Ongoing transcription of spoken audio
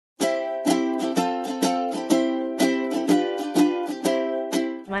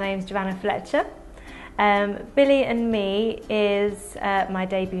name's Giovanna Fletcher. Billy and Me is my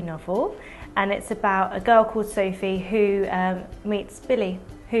debut novel, and it's about a girl called Sophie who meets Billy,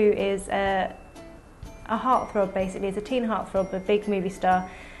 who is a heartthrob, basically. It's a teen heartthrob, a big movie star,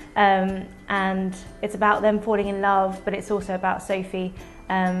 and it's about them falling in love, but it's also about Sophie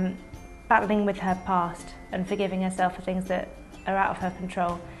battling with her past and forgiving herself for things that are out of her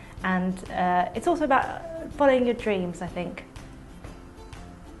control. And it's also about following your dreams, I think,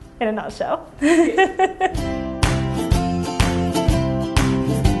 in a nutshell.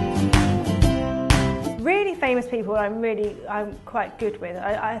 Really famous people I'm quite good with.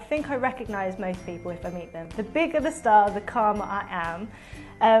 I think I recognise most people if I meet them. The bigger the star, the calmer I am.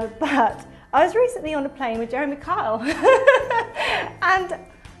 But I was recently on a plane with Jeremy Kyle and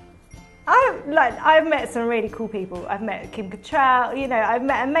I've met some really cool people. I've met Kim Cattrall, you know, I've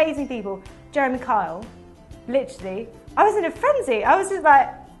met amazing people. Jeremy Kyle, literally, I was in a frenzy. I was just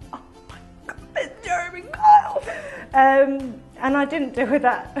like, oh my God, it's Jeremy Kyle. And I didn't deal with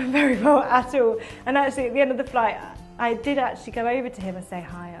that very well at all. And actually at the end of the flight, I did actually go over to him and say,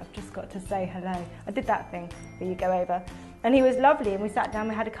 hi, I've just got to say hello. I did that thing where you go over. And he was lovely, and we sat down,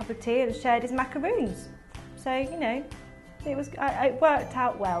 we had a cup of tea and shared his macaroons. So, you know, it worked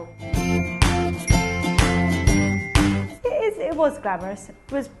out well. It was glamorous. It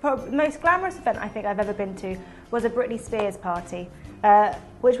was probably the most glamorous event I think I've ever been to was a Britney Spears party,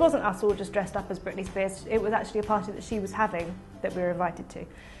 which wasn't us all just dressed up as Britney Spears. It was actually a party that she was having that we were invited to.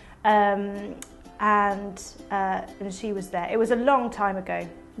 And she was there. It was a long time ago,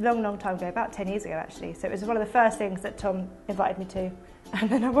 about 10 years ago actually. So it was one of the first things that Tom invited me to, and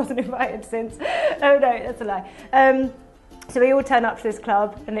then I wasn't invited since. Oh no, that's a lie. So we all turn up to this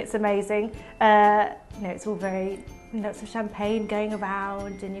club and it's amazing. You know, it's all very, lots of champagne going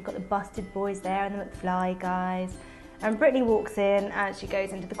around, and you've got the busted boys there and the McFly guys. And Britney walks in and she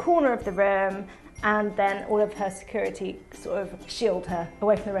goes into the corner of the room, and then all of her security sort of shield her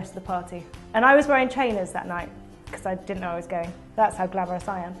away from the rest of the party. And I was wearing trainers that night because I didn't know I was going. That's how glamorous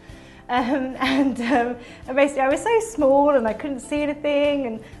I am. And basically I was so small and I couldn't see anything,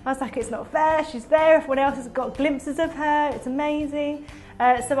 and I was like, it's not fair, she's there, everyone else has got glimpses of her, it's amazing.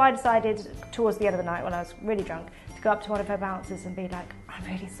 So I decided towards the end of the night when I was really drunk to go up to one of her bouncers and be like, I'm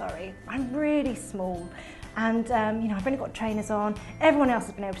really sorry, I'm really small. And you know, I've only got trainers on. Everyone else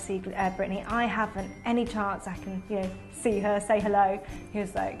has been able to see Britney. I haven't any chance I can, you know, see her, say hello. He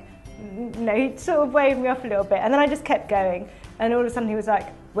was like, no, he sort of waved me off a little bit, and then I just kept going. And all of a sudden he was like,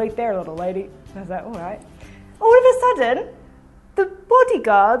 wait there, little lady. And I was like, all right. All of a sudden, the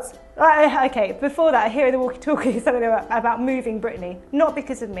bodyguards. Okay, before that, I hear the walkie-talkie something about moving Britney. Not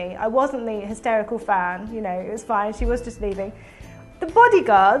because of me. I wasn't the hysterical fan. You know, it was fine. She was just leaving. The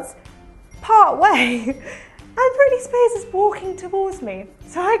bodyguards part way, and Britney Spears is walking towards me.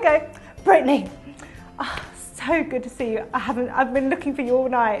 So I go, Britney, oh, so good to see you. I've been looking for you all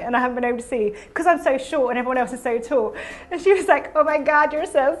night and I haven't been able to see you because I'm so short and everyone else is so tall. And she was like, oh my God, you're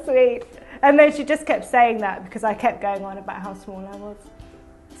so sweet. And then she just kept saying that because I kept going on about how small I was.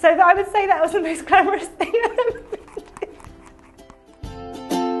 So I would say that was the most glamorous thing I've ever been to.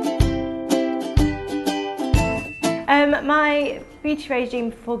 My beauty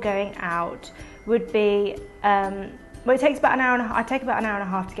regime before going out would be, well, it takes about an hour and a half. I take about an hour and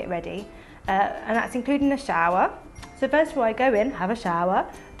a half to get ready, and that's including a shower. So first of all, I go in, have a shower.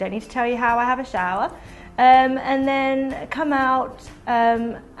 Don't need to tell you how I have a shower. And then come out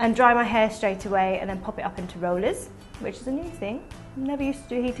and dry my hair straight away, and then pop it up into rollers, which is a new thing. Never used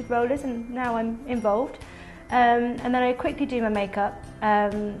to do heated rollers, and now I'm involved. And then I quickly do my makeup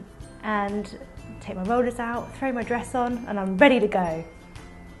and take my rollers out, throw my dress on, and I'm ready to go.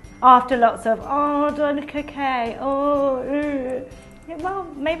 After lots of, oh, do I look okay? Oh, yeah, well,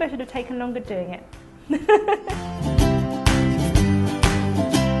 maybe I should have taken longer doing it.